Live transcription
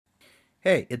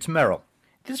Hey, it's Merrill.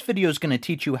 This video is going to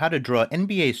teach you how to draw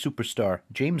NBA superstar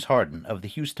James Harden of the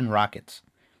Houston Rockets.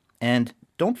 And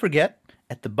don't forget,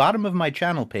 at the bottom of my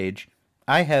channel page,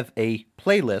 I have a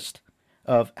playlist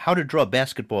of how to draw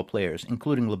basketball players,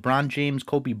 including LeBron James,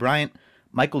 Kobe Bryant,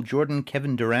 Michael Jordan,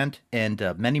 Kevin Durant, and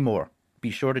many more.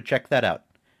 Be sure to check that out.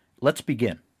 Let's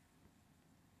begin.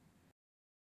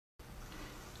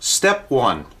 Step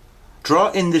 1. Draw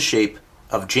in the shape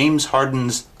of James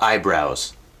Harden's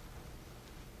eyebrows.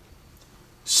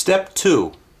 Step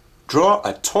 2. Draw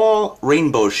a tall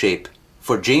rainbow shape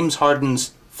for James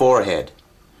Harden's forehead.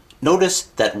 Notice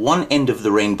that one end of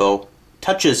the rainbow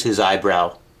touches his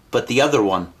eyebrow, but the other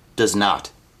one does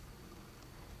not.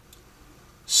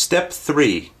 Step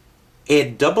 3.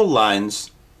 Add double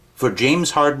lines for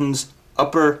James Harden's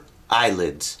upper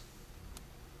eyelids.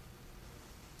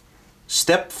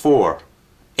 Step 4.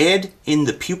 Add in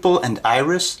the pupil and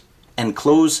iris and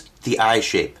close the eye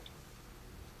shape.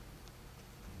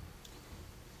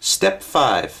 Step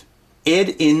 5.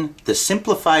 Add in the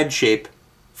simplified shape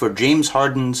for James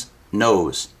Harden's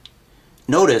nose.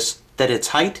 Notice that its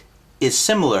height is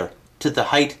similar to the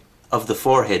height of the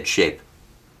forehead shape.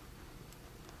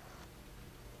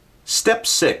 Step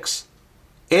 6.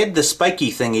 Add the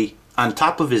spiky thingy on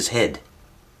top of his head.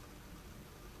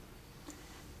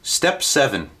 Step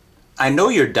 7. I know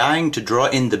you're dying to draw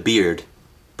in the beard,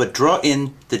 but draw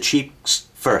in the cheeks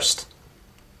first.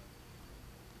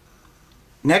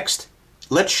 Next,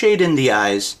 let's shade in the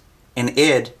eyes and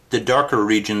add the darker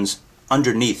regions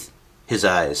underneath his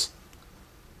eyes.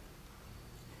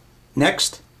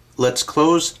 Next, let's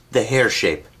close the hair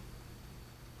shape.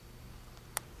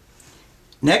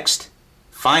 Next,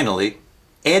 finally,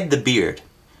 add the beard.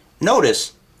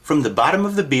 Notice from the bottom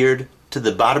of the beard to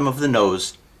the bottom of the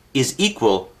nose is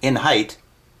equal in height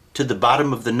to the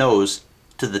bottom of the nose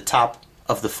to the top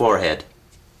of the forehead.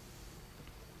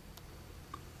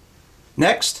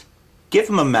 Next, give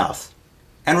him a mouth.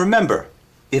 And remember,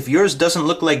 if yours doesn't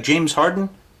look like James Harden,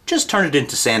 just turn it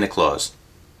into Santa Claus.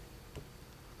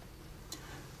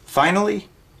 Finally,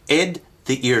 add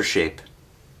the ear shape.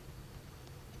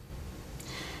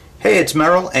 Hey, it's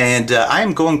Merrill, and I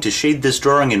am going to shade this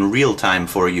drawing in real time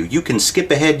for you. You can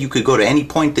skip ahead, you could go to any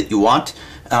point that you want,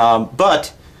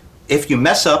 but if you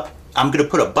mess up, I'm going to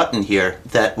put a button here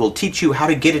that will teach you how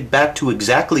to get it back to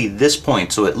exactly this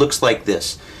point so it looks like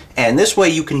this. And this way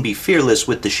you can be fearless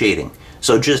with the shading.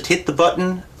 So just hit the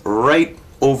button right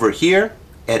over here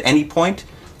at any point,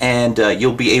 and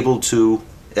you'll be able to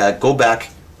go back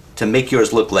to make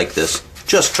yours look like this.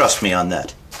 Just trust me on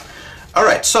that.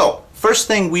 Alright, so first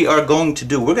thing we are going to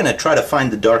do, we're going to try to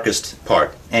find the darkest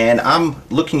part. And I'm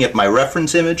looking at my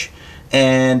reference image,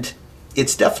 and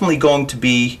it's definitely going to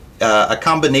be a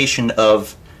combination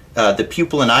of the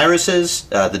pupil and irises,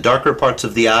 the darker parts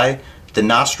of the eye, the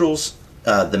nostrils,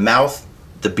 the mouth,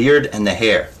 the beard, and the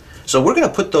hair. So we're going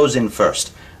to put those in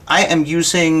first. I am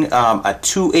using a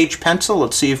 2H pencil.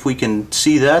 Let's see if we can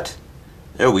see that.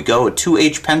 There we go, a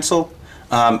 2H pencil.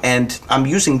 And I'm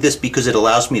using this because it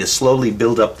allows me to slowly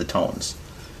build up the tones.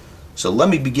 So let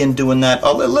me begin doing that.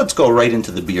 Oh, let's go right into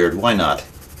the beard. Why not?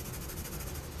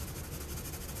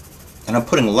 And I'm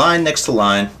putting line next to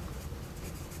line.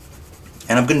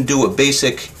 And I'm going to do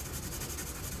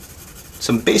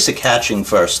some basic hatching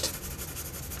first.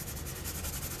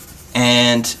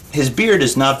 And his beard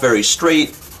is not very straight.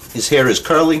 His hair is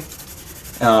curly.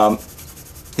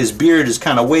 His beard is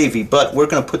kind of wavy, but we're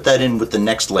going to put that in with the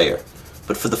next layer.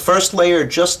 But for the first layer,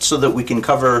 just so that we can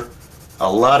cover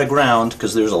a lot of ground,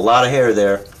 because there's a lot of hair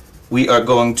there, we are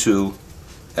going to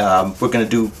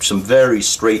do some very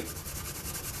straight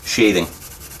shading.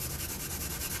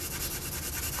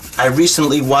 I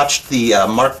recently watched the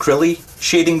Mark Crilly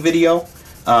shading video.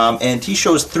 And he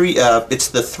shows it's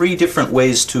the three different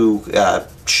ways to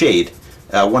shade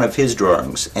one of his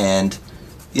drawings. And,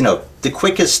 you know, the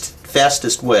quickest,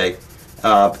 fastest way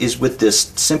is with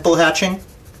this simple hatching.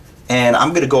 And I'm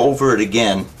going to go over it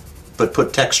again, but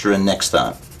put texture in next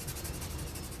time.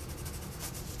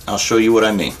 I'll show you what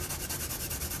I mean.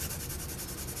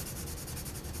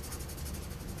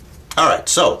 Alright,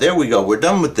 so there we go. We're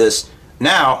done with this.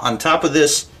 Now, on top of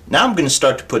this, now I'm going to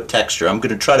start to put texture. I'm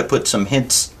going to try to put some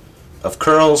hints of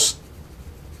curls.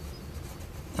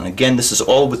 And again, this is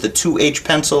all with the 2H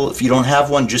pencil. If you don't have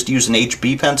one, just use an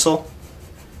HB pencil,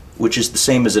 which is the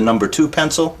same as a number 2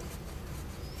 pencil.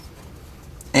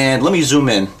 And let me zoom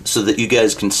in so that you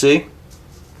guys can see.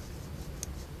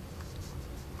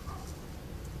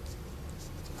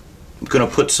 I'm going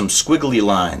to put some squiggly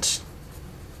lines.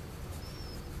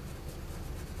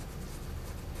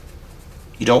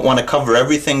 You don't want to cover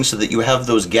everything so that you have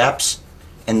those gaps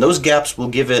and those gaps will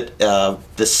give it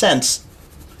the sense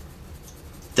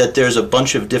that there's a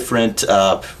bunch of different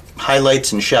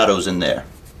highlights and shadows in there.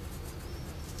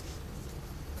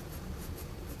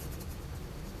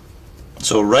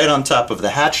 So right on top of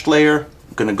the hatched layer,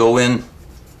 I'm going to go in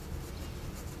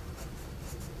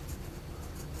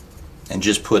and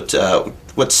just put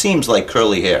what seems like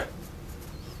curly hair.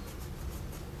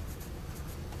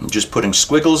 I'm just putting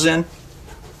squiggles in.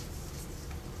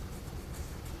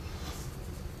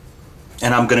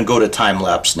 And I'm going to go to time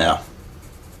lapse now.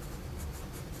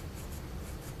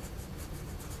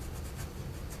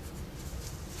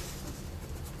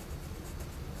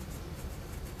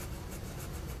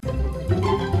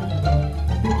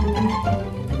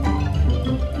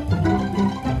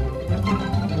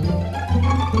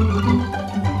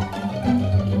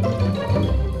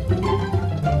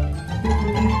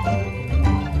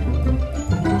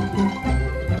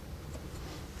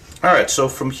 Alright, so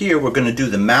from here we're going to do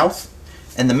the mouth,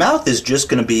 and the mouth is just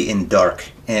going to be in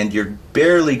dark, and you're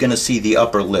barely going to see the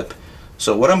upper lip.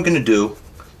 So what I'm going to do,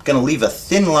 I'm going to leave a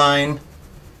thin line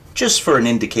just for an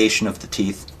indication of the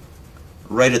teeth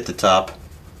right at the top.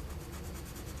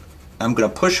 I'm going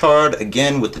to push hard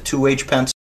again with the 2H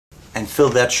pencil and fill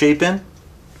that shape in.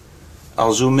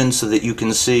 I'll zoom in so that you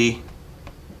can see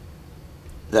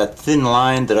that thin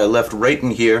line that I left right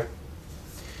in here.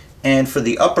 And for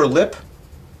the upper lip,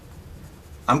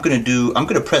 I'm going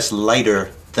to press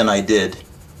lighter than I did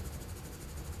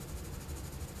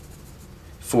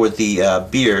for the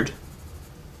beard,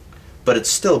 but it's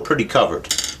still pretty covered.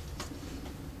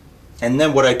 And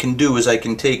then what I can do is I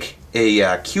can take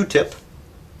a Q-tip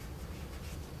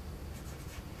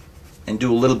and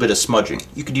do a little bit of smudging.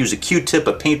 You could use a Q-tip,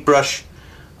 a paintbrush,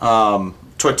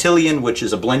 tortillon, which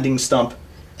is a blending stump,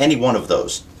 any one of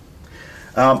those.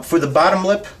 For the bottom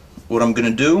lip, what I'm going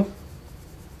to do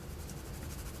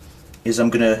is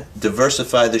I'm going to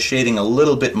diversify the shading a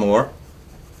little bit more.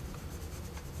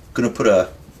 I'm going to put a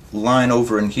line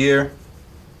over in here,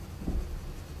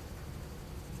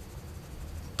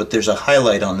 but there's a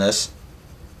highlight on this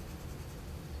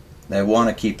that I want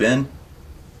to keep in.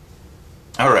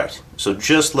 Alright, so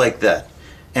just like that.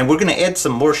 And we're going to add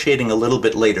some more shading a little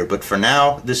bit later, but for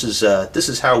now, this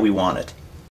is how we want it.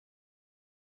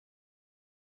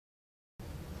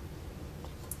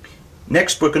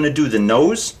 Next, we're going to do the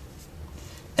nose.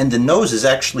 And the nose is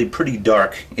actually pretty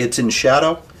dark. It's in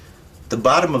shadow. The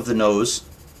bottom of the nose,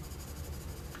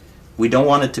 we don't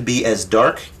want it to be as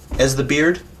dark as the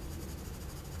beard.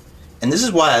 And this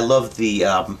is why I love the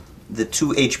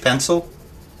 2H pencil,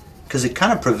 because it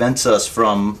kind of prevents us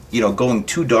from, going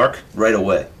too dark right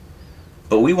away.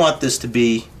 But we want this to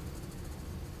be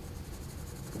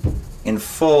in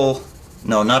full,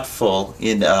 no, not full,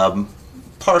 in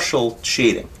partial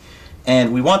shading.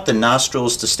 And we want the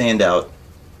nostrils to stand out.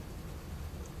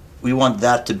 We want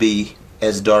that to be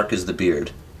as dark as the beard.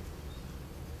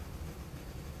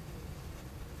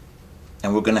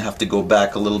 And we're going to have to go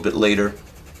back a little bit later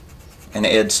and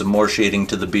add some more shading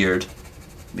to the beard,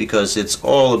 because it's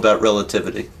all about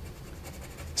relativity.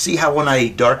 See how when I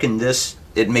darken this,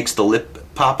 it makes the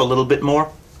lip pop a little bit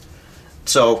more?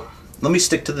 So let me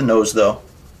stick to the nose though.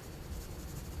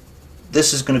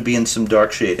 This is going to be in some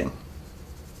dark shading.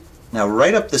 Now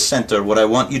right up the center, what I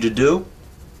want you to do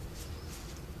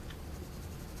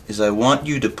is I want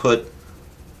you to put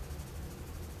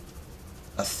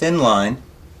a thin line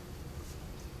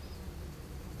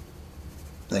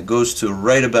that goes to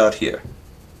right about here.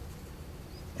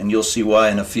 And you'll see why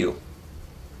in a few.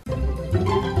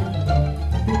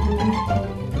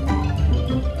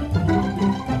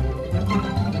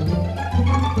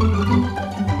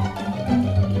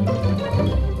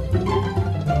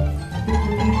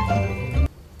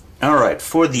 Alright,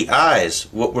 for the eyes,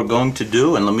 what we're going to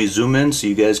do, and let me zoom in so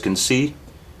you guys can see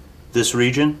this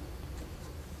region.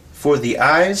 For the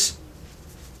eyes,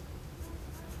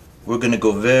 we're going to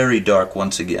go very dark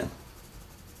once again,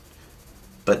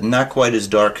 but not quite as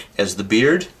dark as the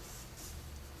beard.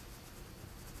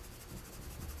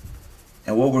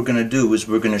 And what we're going to do is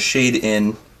we're going to shade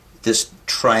in this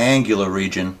triangular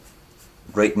region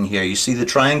right in here. You see the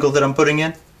triangle that I'm putting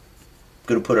in? I'm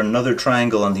going to put another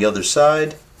triangle on the other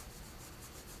side.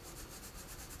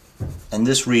 And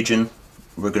this region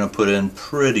we're going to put in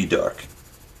pretty dark.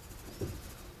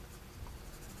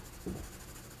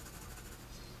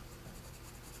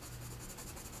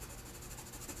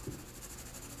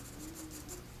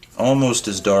 Almost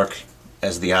as dark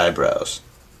as the eyebrows.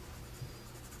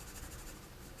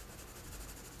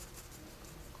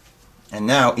 And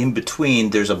now in between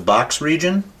there's a box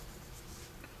region.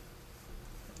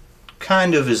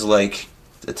 Kind of is like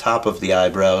the top of the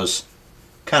eyebrows,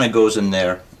 kind of goes in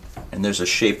there, and there's a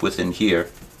shape within here.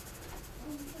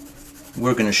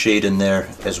 We're going to shade in there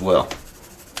as well.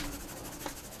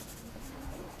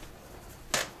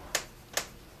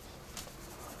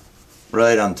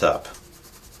 Right on top.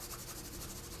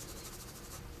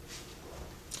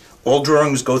 All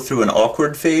drawings go through an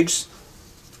awkward phase,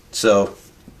 so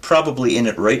probably in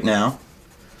it right now.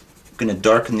 I'm going to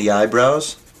darken the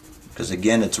eyebrows, because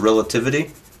again it's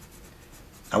relativity.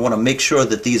 I want to make sure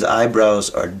that these eyebrows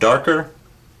are darker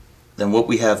than what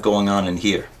we have going on in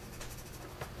here.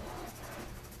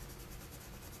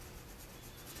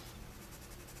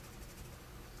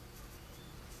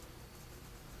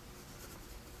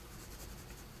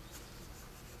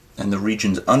 And the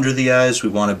regions under the eyes we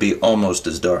want to be almost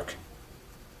as dark.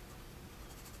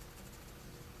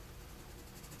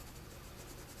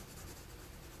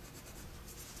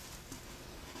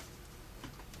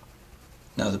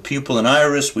 Now the pupil and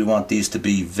iris, we want these to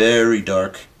be very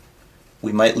dark.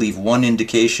 We might leave one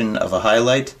indication of a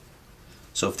highlight.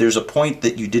 So if there's a point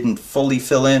that you didn't fully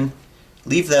fill in,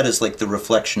 leave that as like the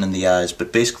reflection in the eyes,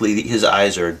 but basically his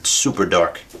eyes are super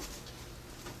dark.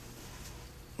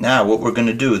 Now what we're going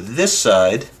to do, this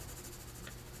side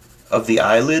of the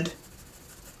eyelid,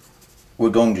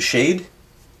 we're going to shade.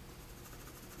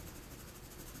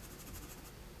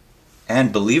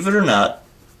 And believe it or not,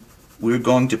 we're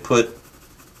going to put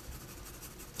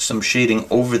some shading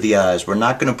over the eyes. We're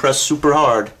not going to press super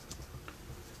hard,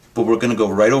 but we're going to go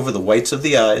right over the whites of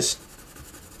the eyes,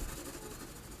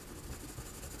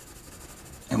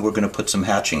 and we're going to put some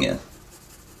hatching in.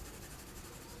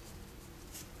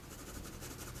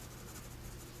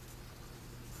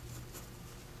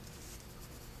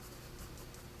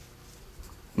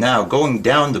 Now going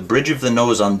down the bridge of the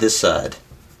nose on this side,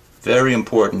 very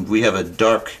important, we have a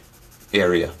dark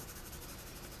area.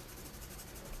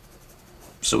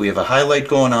 So we have a highlight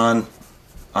going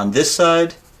on this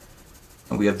side,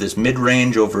 and we have this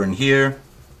mid-range over in here.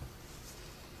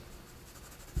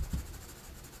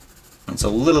 It's a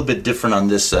little bit different on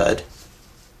this side.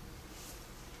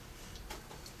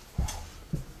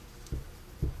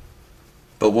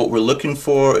 But what we're looking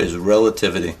for is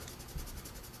relativity.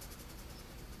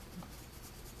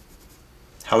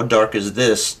 How dark is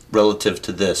this relative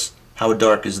to this? How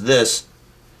dark is this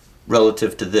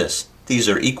relative to this? These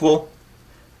are equal.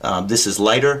 This is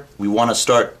lighter. We want to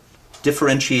start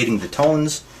differentiating the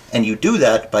tones, and you do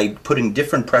that by putting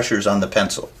different pressures on the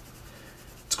pencil.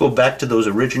 Let's go back to those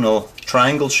original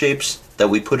triangle shapes that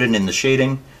we put in the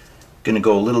shading. Going to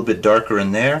go a little bit darker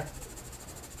in there,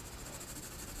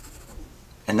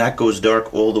 and that goes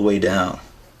dark all the way down.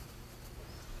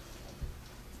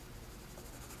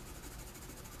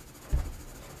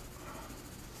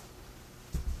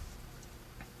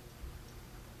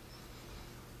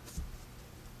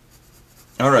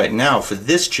 Alright, now for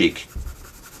this cheek,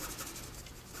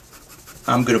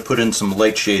 I'm going to put in some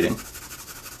light shading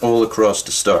all across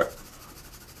to start.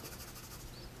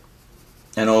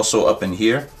 And also up in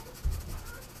here.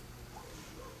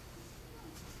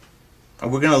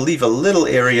 And we're going to leave a little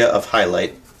area of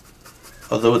highlight,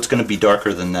 although it's going to be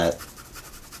darker than that.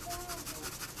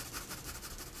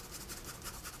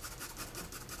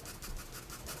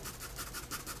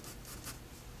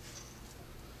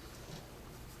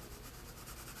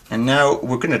 And now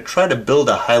we're going to try to build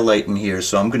a highlight in here,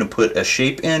 so I'm going to put a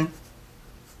shape in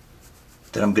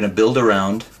that I'm going to build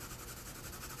around.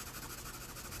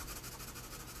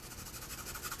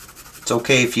 It's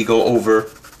okay if you go over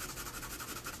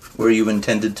where you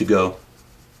intended to go.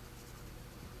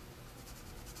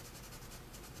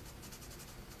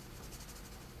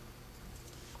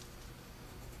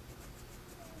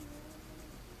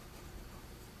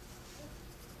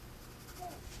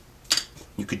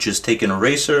 You could just take an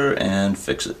eraser and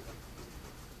fix it.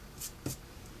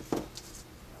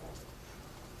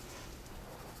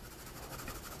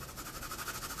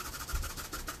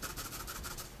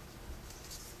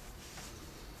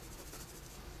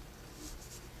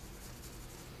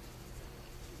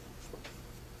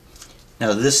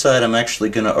 Now this side I'm actually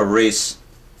going to erase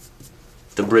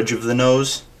the bridge of the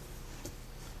nose,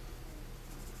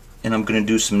 and I'm going to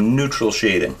do some neutral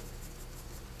shading.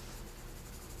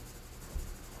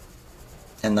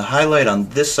 And the highlight on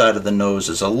this side of the nose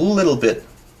is a little bit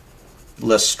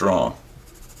less strong.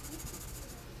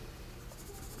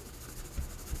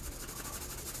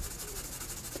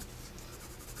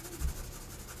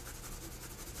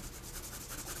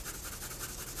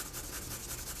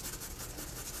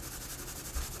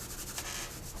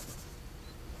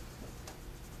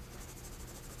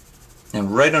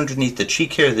 And right underneath the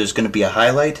cheek hair there's going to be a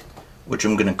highlight, which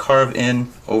I'm going to carve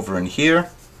in over in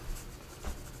here.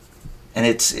 And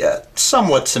it's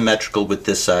somewhat symmetrical with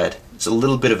this side. It's a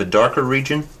little bit of a darker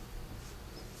region.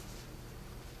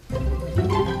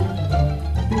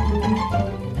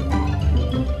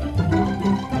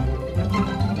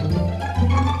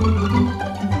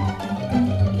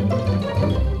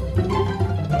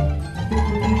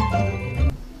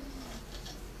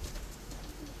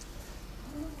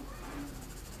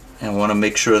 And I want to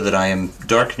make sure that I am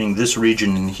darkening this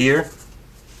region in here.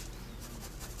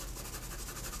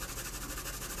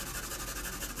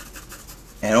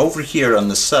 And over here on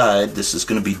the side, this is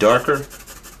going to be darker.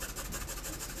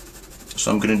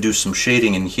 So I'm going to do some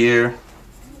shading in here.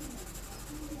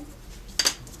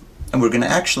 And we're going to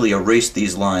actually erase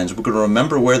these lines. We're going to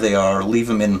remember where they are, leave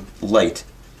them in light.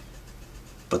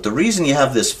 But the reason you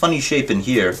have this funny shape in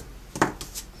here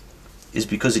is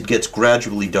because it gets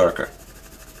gradually darker.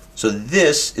 So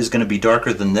this is going to be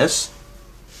darker than this.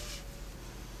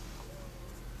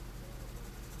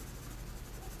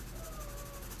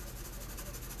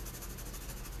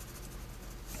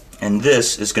 And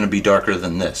this is going to be darker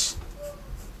than this.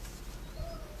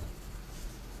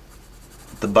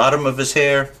 The bottom of his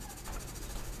hair,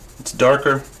 it's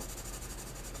darker.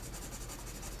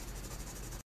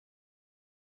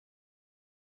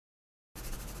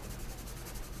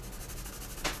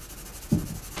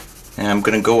 And I'm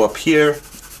going to go up here,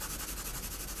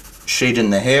 shade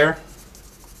in the hair.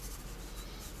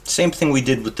 Same thing we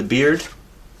did with the beard.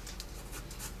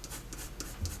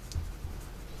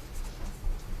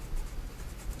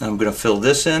 I'm going to fill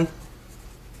this in.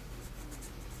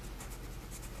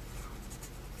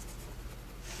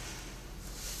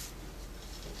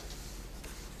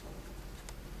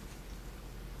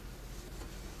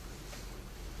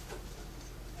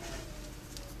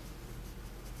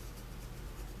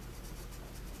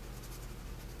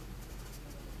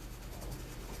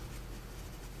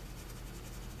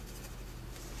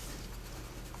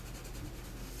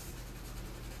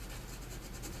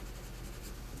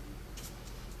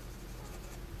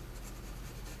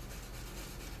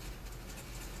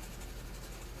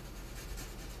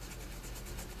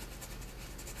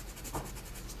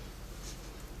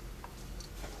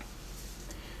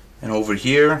 And over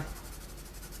here,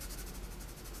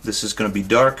 this is going to be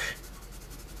dark.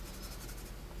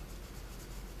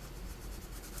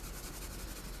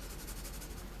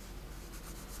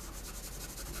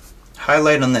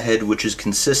 Highlight on the head, which is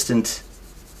consistent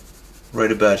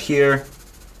right about here.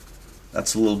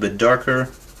 That's a little bit darker.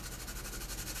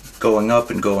 Going up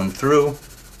and going through.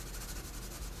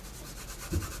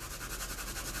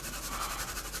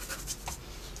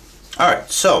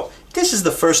 Alright, so this is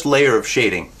the first layer of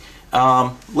shading.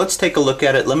 Let's take a look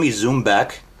at it. Let me zoom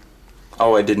back.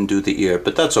 Oh, I didn't do the ear,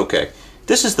 but that's okay.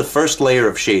 This is the first layer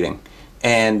of shading,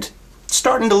 and it's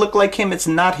starting to look like him. It's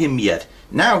not him yet.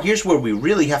 Now here's where we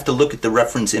really have to look at the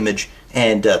reference image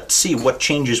and see what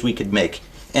changes we could make.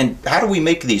 And how do we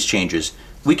make these changes?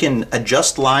 We can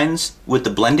adjust lines with the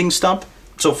blending stump.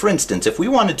 So for instance, if we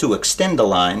wanted to extend a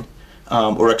line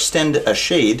or extend a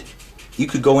shade, you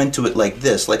could go into it like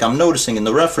this. Like I'm noticing in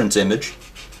the reference image,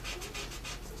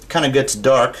 kind of gets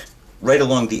dark right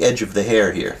along the edge of the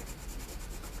hair here.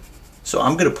 So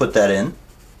I'm going to put that in,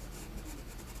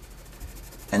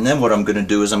 and then what I'm going to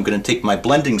do is I'm going to take my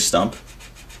blending stump,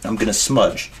 I'm going to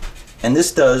smudge, and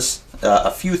this does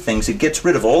a few things. It gets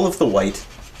rid of all of the white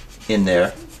in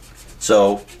there,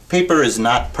 so paper is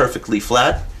not perfectly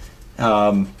flat.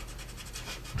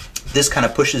 This kind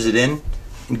of pushes it in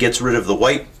and gets rid of the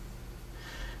white,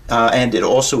 and it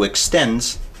also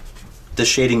extends the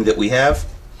shading that we have.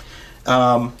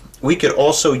 We could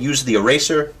also use the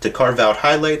eraser to carve out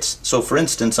highlights. So for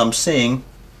instance, I'm seeing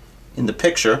in the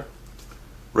picture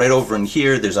right over in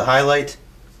here there's a highlight.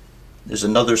 There's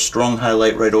another strong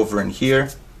highlight right over in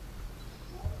here,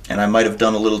 and I might have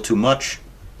done a little too much.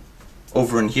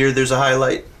 Over in here there's a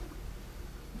highlight.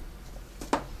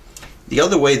 The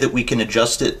other way that we can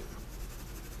adjust it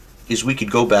is we could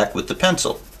go back with the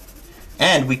pencil,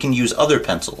 and we can use other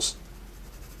pencils.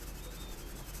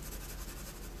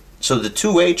 So the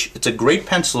 2H, it's a great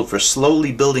pencil for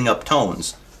slowly building up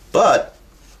tones, but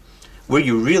where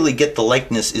you really get the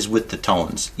likeness is with the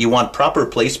tones. You want proper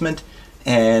placement,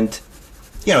 and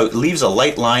it leaves a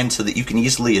light line so that you can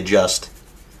easily adjust.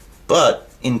 But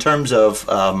in terms of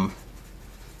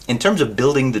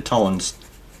building the tones,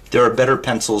 there are better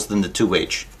pencils than the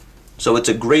 2H. So it's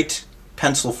a great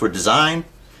pencil for design,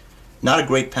 not a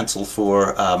great pencil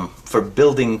for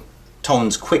building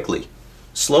tones quickly.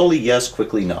 Slowly, yes.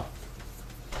 Quickly, no.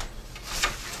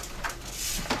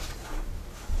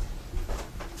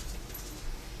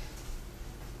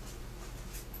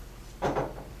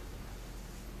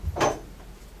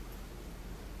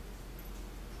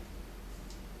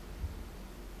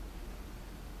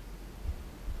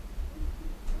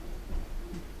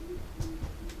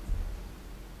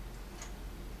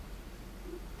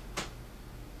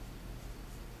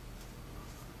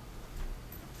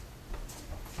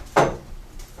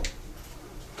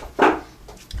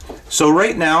 So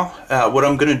right now, what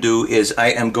I'm going to do is I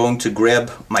am going to grab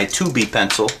my 2B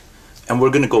pencil and we're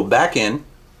going to go back in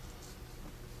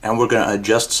and we're going to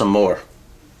adjust some more.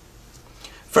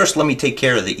 First, let me take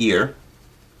care of the ear.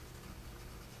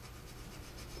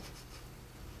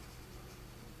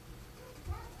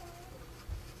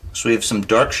 So we have some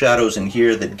dark shadows in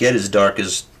here that get as dark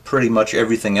as pretty much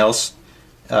everything else,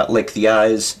 like the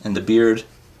eyes and the beard.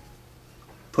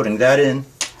 Putting that in.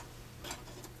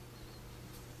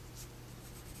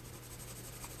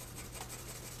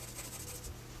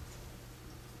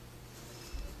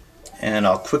 And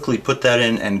I'll quickly put that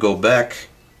in and go back.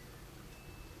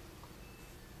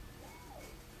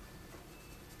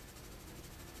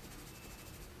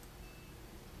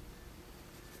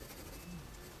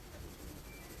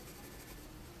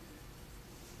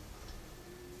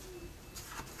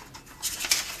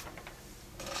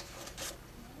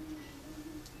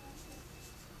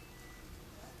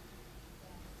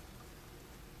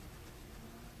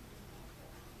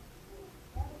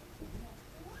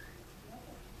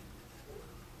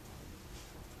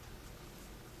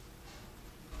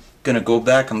 Gonna go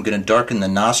back, I'm gonna darken the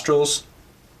nostrils.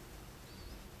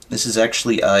 This is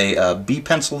actually a B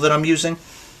pencil that I'm using.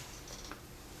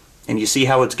 And you see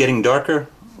how it's getting darker?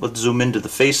 Let's zoom into the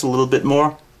face a little bit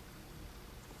more.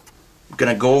 I'm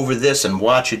gonna go over this and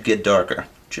watch it get darker.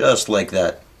 Just like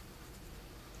that.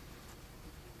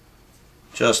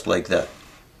 Just like that.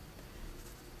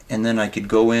 And then I could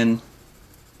go in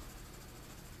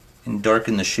and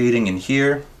darken the shading in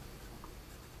here.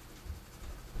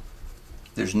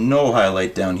 There's no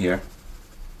highlight down here.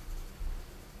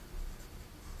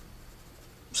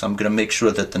 So I'm going to make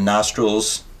sure that the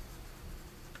nostrils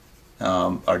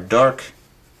are dark.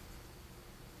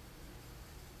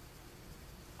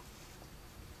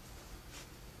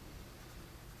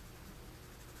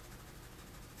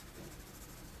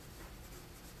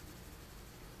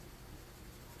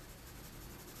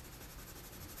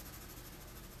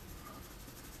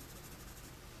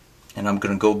 And I'm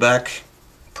going to go back,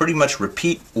 pretty much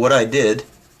repeat what I did.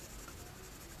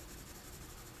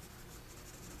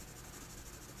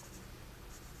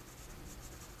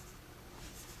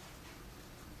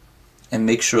 And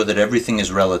make sure that everything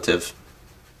is relative.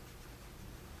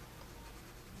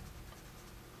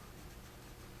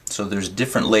 So there's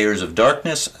different layers of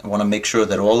darkness. I want to make sure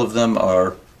that all of them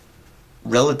are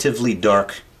relatively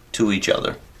dark to each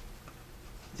other.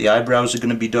 The eyebrows are going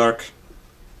to be dark.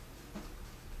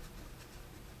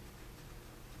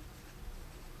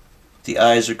 The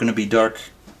eyes are going to be dark.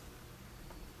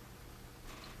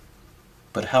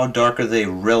 But how dark are they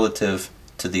relative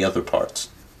to the other parts?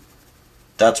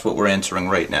 That's what we're answering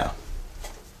right now.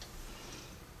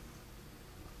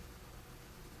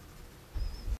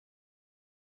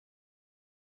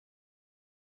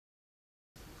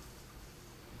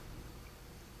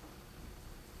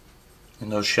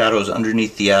 And those shadows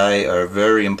underneath the eye are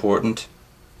very important,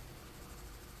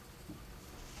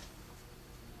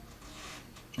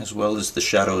 as well as the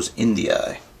shadows in the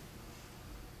eye.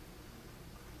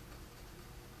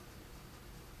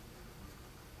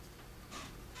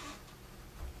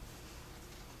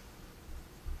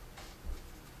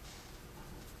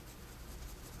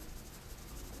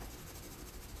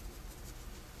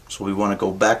 So we want to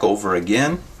go back over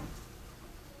again.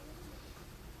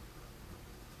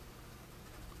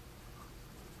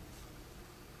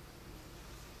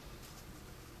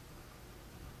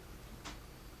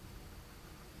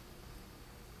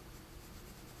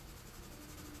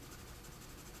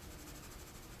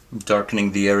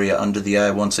 Darkening the area under the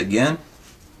eye once again.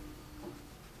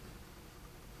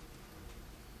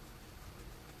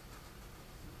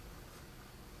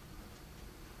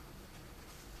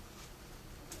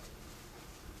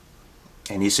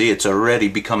 And you see it's already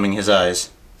becoming his eyes.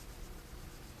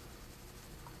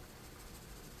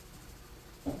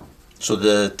 So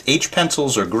the H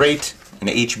pencils are great, an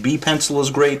HB pencil is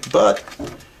great, but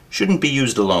shouldn't be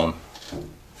used alone.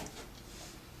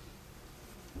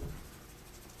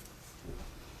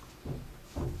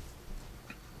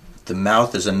 The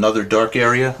mouth is another dark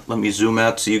area. Let me zoom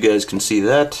out so you guys can see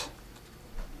that.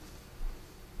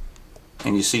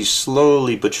 And you see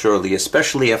slowly but surely,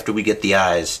 especially after we get the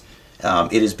eyes,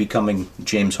 it is becoming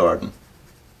James Harden.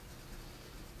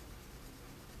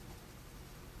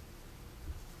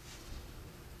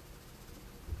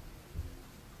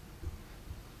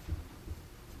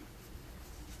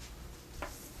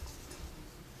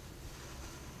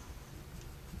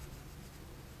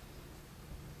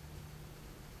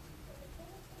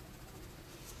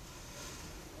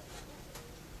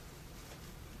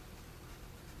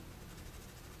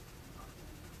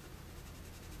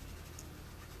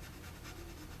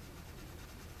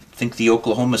 think the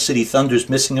Oklahoma City Thunder's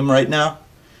missing him right now.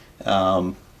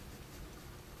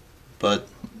 But,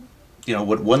 you know,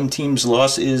 what one team's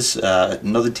loss is,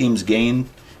 another team's gain.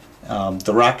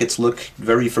 The Rockets look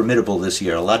very formidable this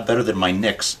year, a lot better than my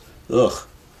Knicks. Ugh.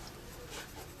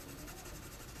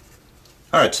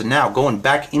 Alright, so now going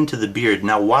back into the beard.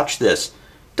 Now watch this.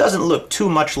 Doesn't look too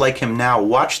much like him now.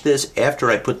 Watch this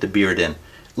after I put the beard in.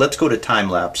 Let's go to time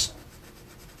lapse.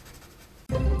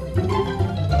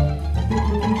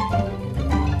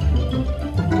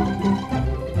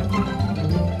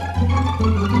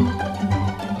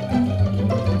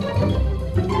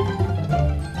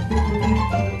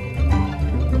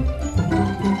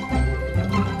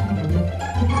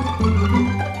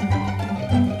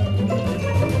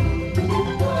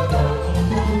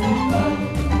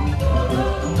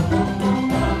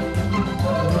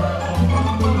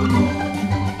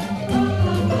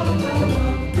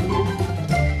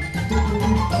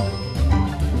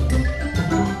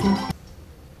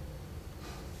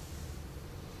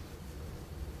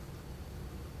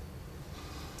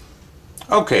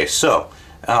 Okay, so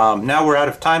now we're out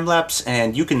of time lapse,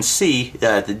 and you can see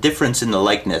the difference in the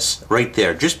likeness right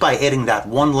there just by adding that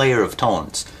one layer of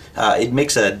tones. It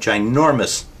makes a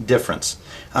ginormous difference.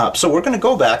 So we're going to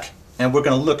go back and we're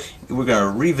going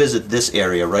to revisit this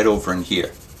area right over in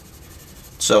here.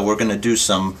 So we're going to do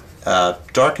some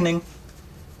darkening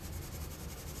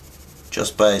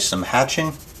just by some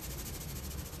hatching.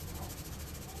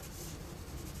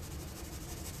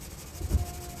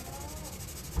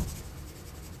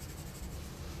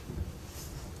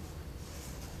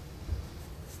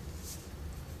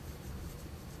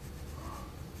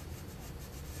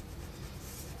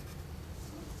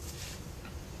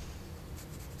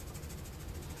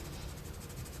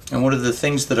 And one of the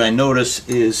things that I notice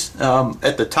is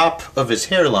at the top of his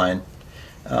hairline,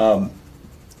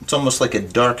 it's almost like a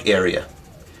dark area.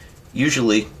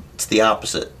 Usually it's the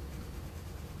opposite.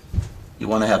 You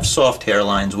want to have soft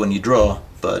hairlines when you draw,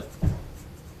 but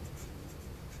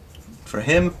for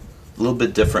him, a little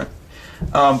bit different.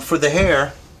 For the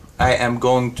hair, I am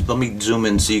going to, let me zoom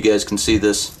in so you guys can see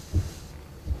this.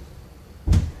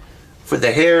 For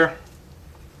the hair,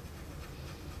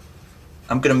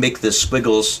 I'm going to make the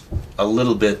squiggles a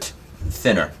little bit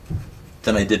thinner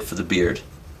than I did for the beard,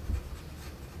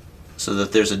 so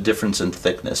that there's a difference in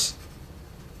thickness.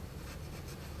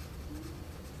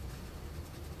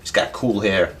 He's got cool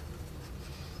hair.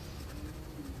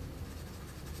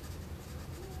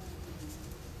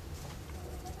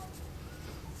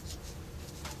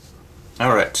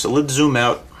 Alright, so let's zoom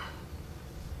out.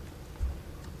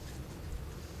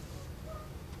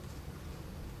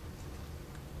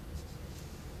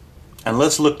 And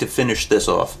let's look to finish this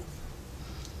off.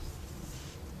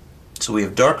 So we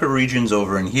have darker regions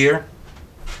over in here.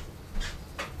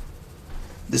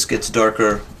 This gets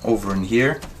darker over in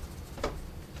here.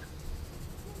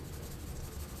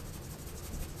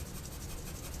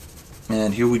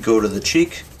 And here we go to the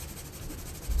cheek.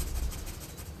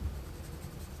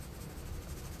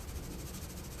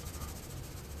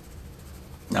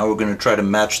 Now we're going to try to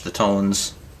match the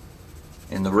tones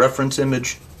in the reference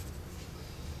image.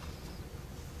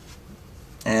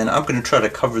 And I'm going to try to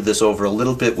cover this over a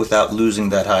little bit without losing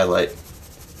that highlight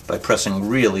by pressing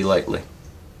really lightly.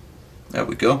 There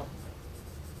we go.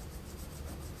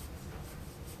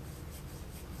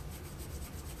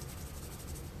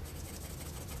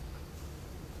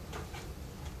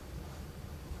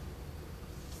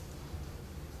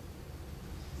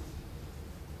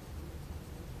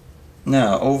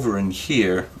 Now over in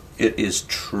here, it is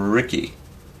tricky.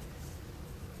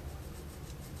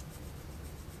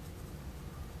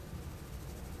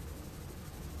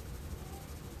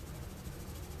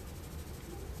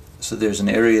 So there's an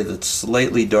area that's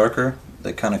slightly darker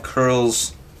that kind of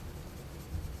curls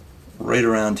right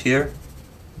around here.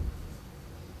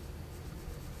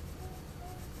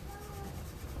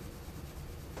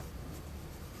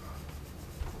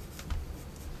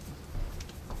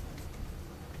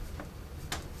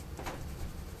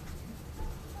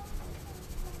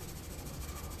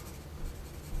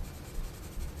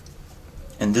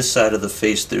 And this side of the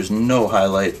face, there's no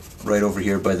highlight right over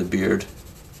here by the beard.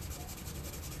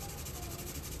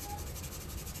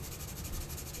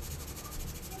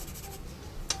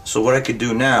 So what I could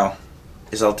do now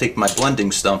is I'll take my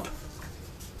blending stump.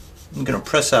 I'm going to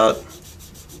press out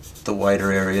the wider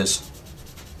areas.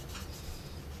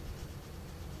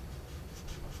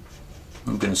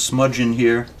 I'm going to smudge in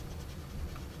here,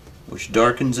 which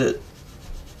darkens it.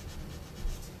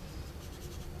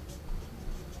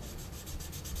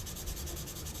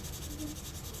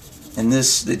 And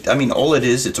this, I mean, all it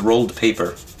is, it's rolled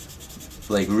paper.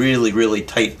 Like really, really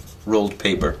tight rolled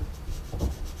paper,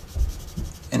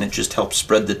 and it just helps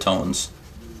spread the tones.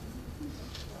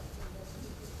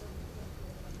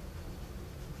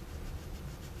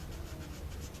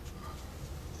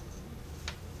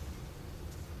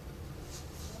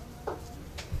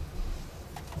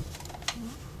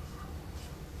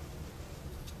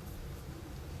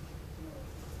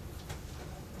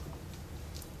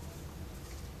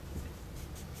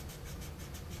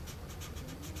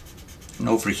 And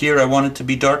over here I want it to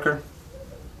be darker.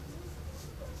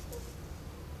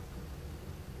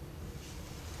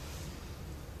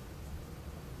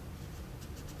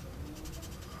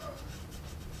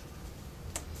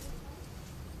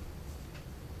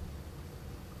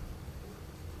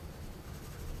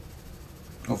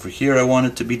 Over here I want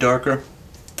it to be darker.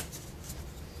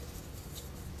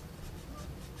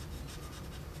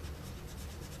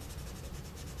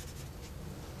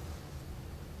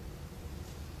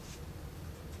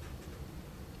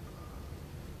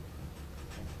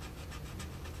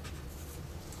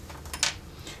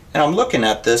 And I'm looking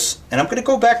at this, and I'm going to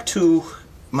go back to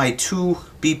my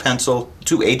 2B pencil,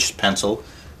 2H pencil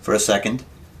for a second,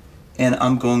 and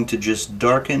I'm going to just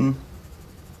darken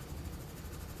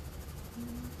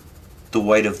the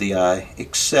white of the eye,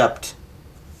 except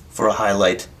for a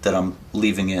highlight that I'm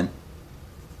leaving in.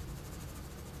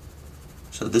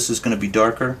 So this is going to be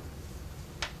darker.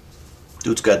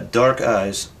 Dude's got dark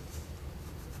eyes,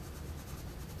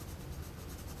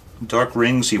 dark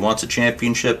rings. He wants a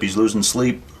championship. He's losing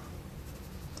sleep.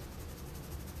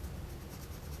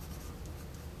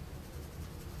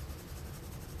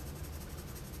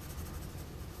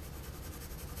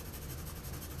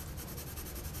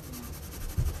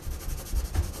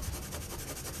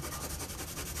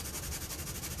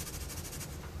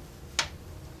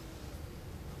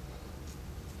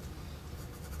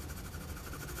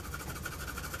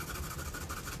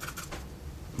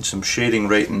 Some shading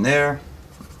right in there.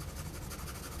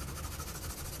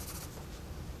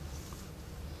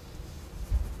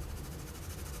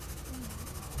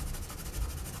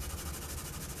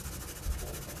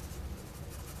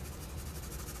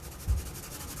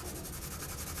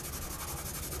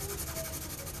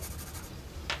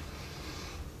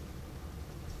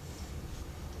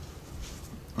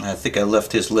 I think I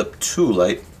left his lip too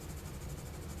light.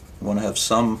 I want to have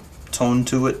some tone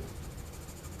to it.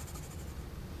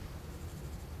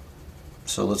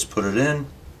 So let's put it in.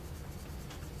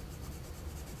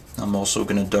 I'm also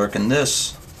going to darken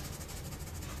this.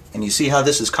 And you see how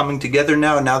this is coming together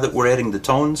now that we're adding the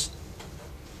tones?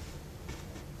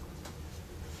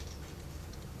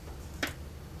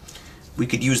 We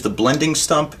could use the blending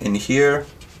stump in here.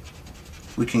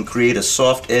 We can create a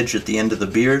soft edge at the end of the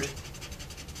beard.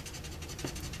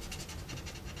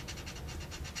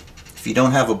 If you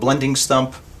don't have a blending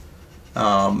stump,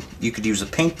 you could use a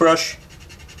paintbrush.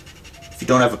 If you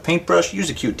don't have a paintbrush,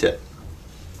 use a Q-tip.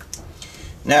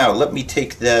 Now let me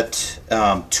take that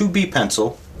 2B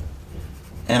pencil,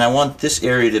 and I want this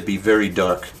area to be very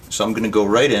dark. So I'm going to go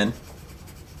right in.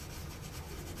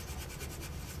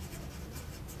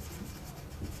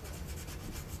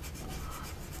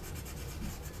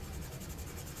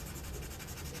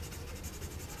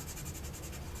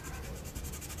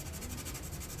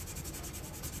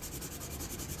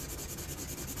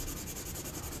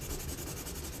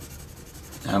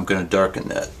 I'm going to darken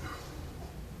that.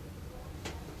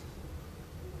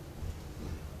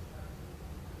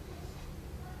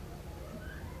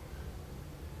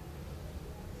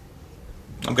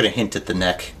 I'm going to hint at the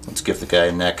neck. Let's give the guy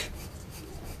a neck.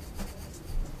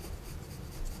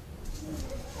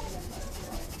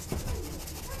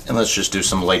 And let's just do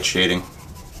some light shading.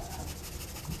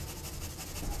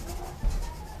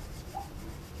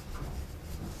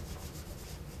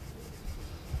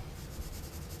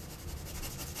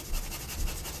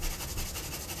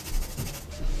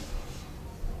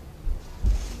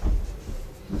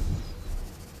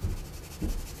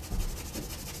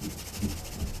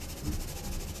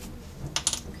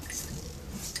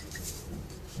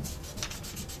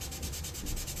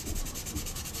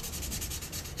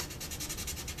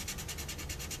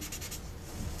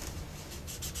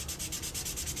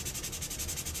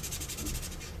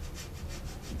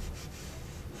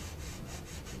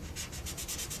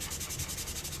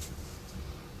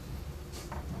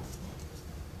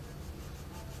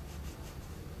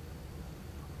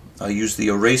 I'll use the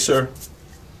eraser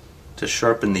to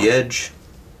sharpen the edge.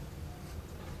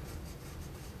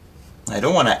 I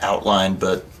don't want to outline,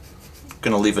 but I'm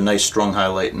going to leave a nice strong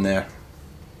highlight in there.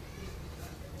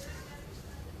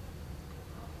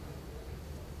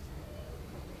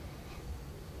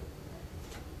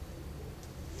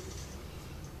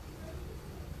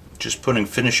 Just putting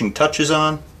finishing touches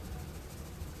on.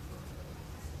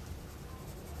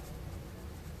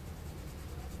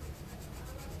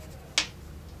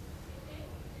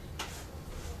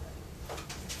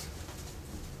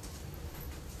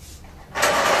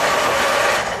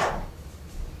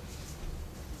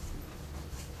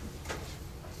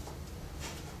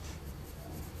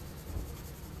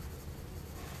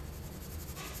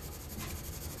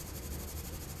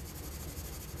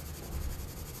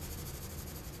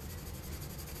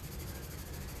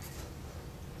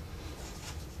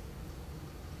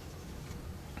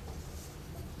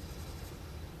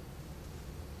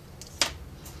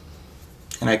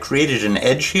 And I created an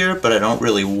edge here, but I don't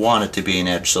really want it to be an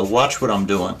edge, so watch what I'm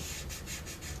doing.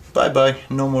 Bye bye,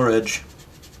 no more edge.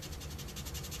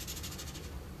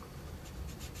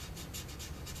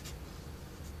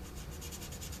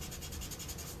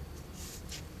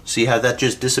 See how that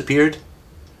just disappeared?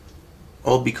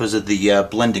 All because of the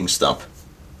blending stump.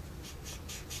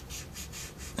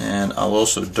 And I'll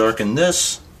also darken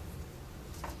this.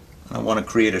 I want to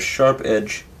create a sharp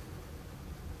edge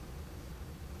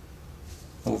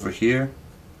over here.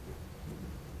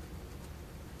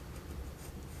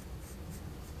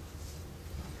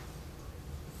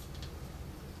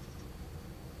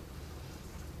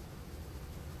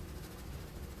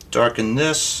 Darken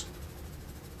this.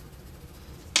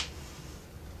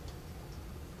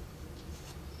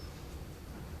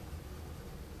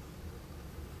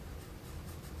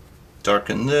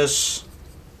 Darken this.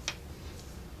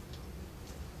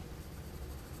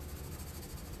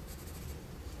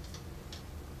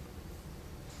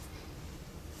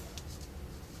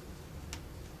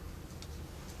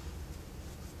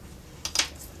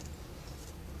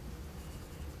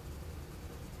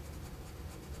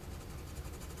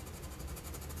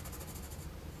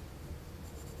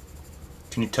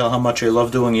 Can you tell how much I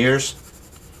love doing ears?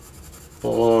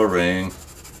 Boring.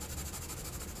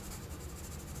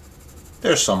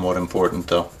 They're somewhat important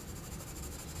though.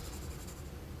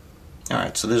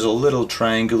 Alright, so there's a little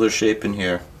triangular shape in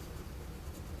here.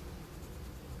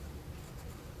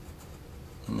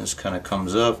 And this kind of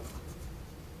comes up.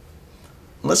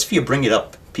 Unless if you bring it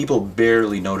up, people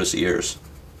barely notice ears.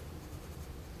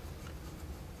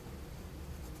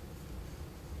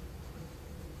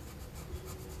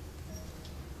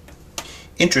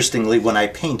 Interestingly, when I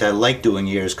paint, I like doing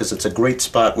ears because it's a great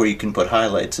spot where you can put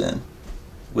highlights in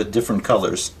with different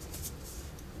colors.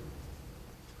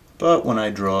 But when I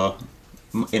draw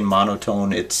in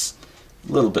monotone, it's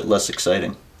a little bit less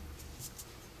exciting.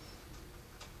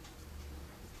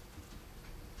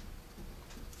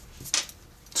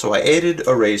 So I added,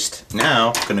 erased.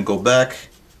 Now I'm going to go back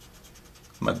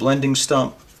my blending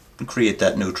stump and create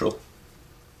that neutral.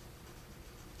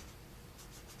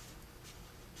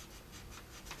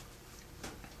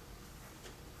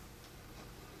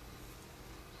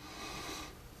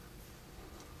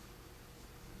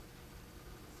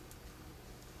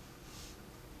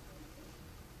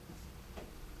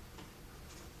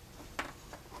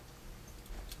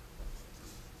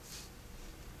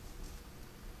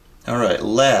 Alright,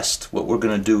 last, what we're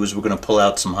going to do is we're going to pull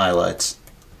out some highlights.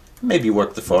 Maybe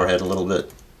work the forehead a little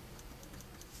bit.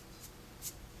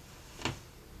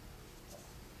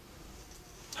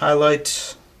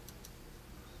 Highlight.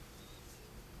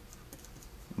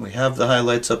 We have the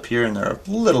highlights up here and they're a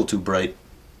little too bright.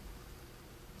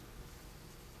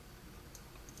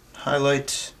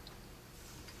 Highlight.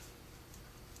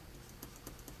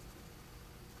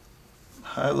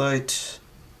 Highlight.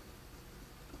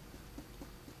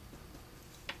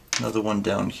 Another one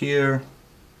down here.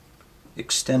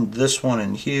 Extend this one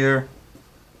in here.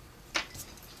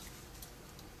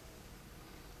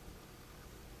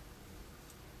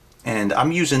 And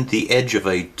I'm using the edge of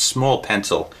a small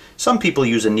pencil. Some people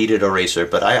use a kneaded eraser,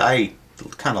 but I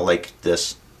kind of like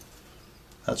this.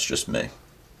 That's just me.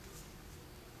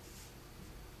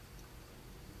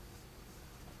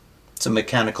 It's a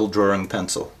mechanical drawing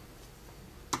pencil.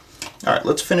 Alright,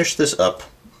 let's finish this up.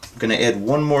 I'm going to add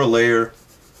one more layer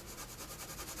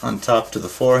on top to the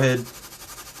forehead.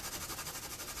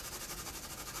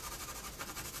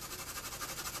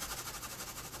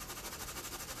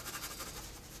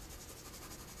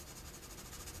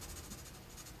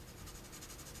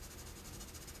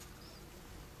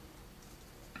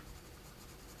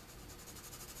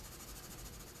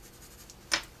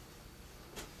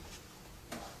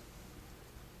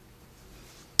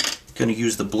 Going to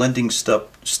use the blending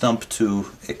stump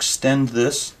to extend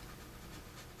this.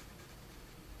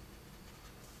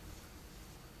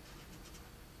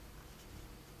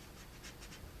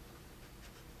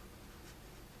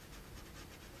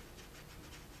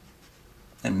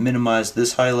 And minimize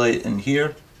this highlight in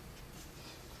here.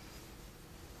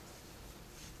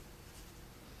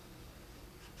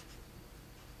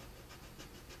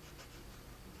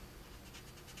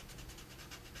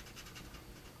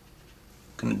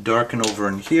 Going to darken over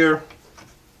in here.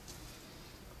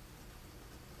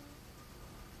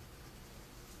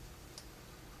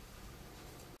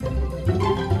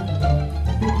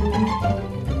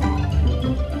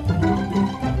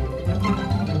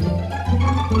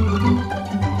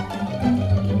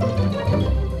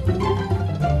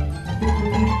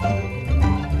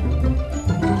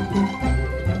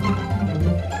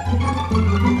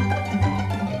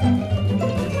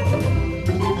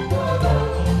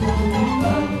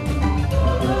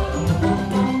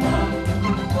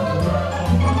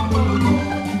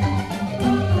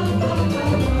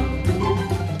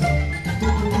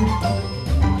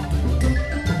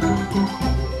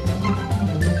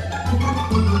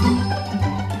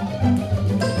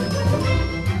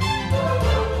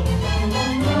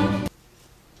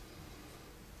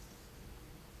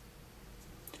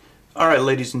 Alright,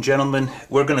 ladies and gentlemen,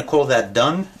 we're going to call that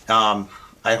done.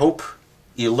 I hope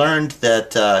you learned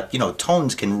that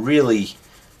tones can really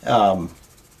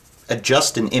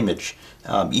adjust an image.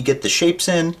 You get the shapes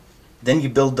in, then you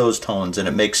build those tones, and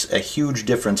it makes a huge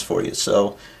difference for you.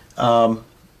 So,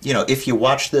 if you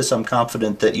watch this, I'm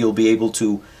confident that you'll be able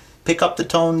to pick up the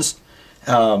tones.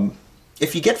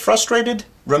 If you get frustrated,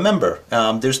 remember,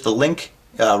 there's the link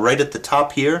right at the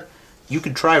top here. You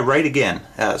can try right again.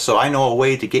 So I know a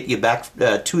way to get you back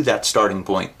to that starting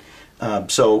point.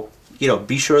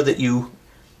 Be sure that you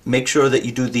make sure that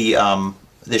you do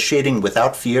the shading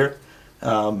without fear,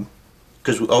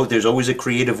 because there's always a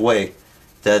creative way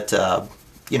that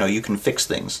you can fix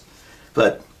things.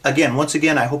 But again, once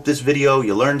again, I hope this video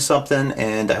you learned something,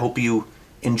 and I hope you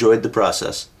enjoyed the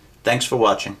process. Thanks for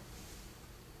watching.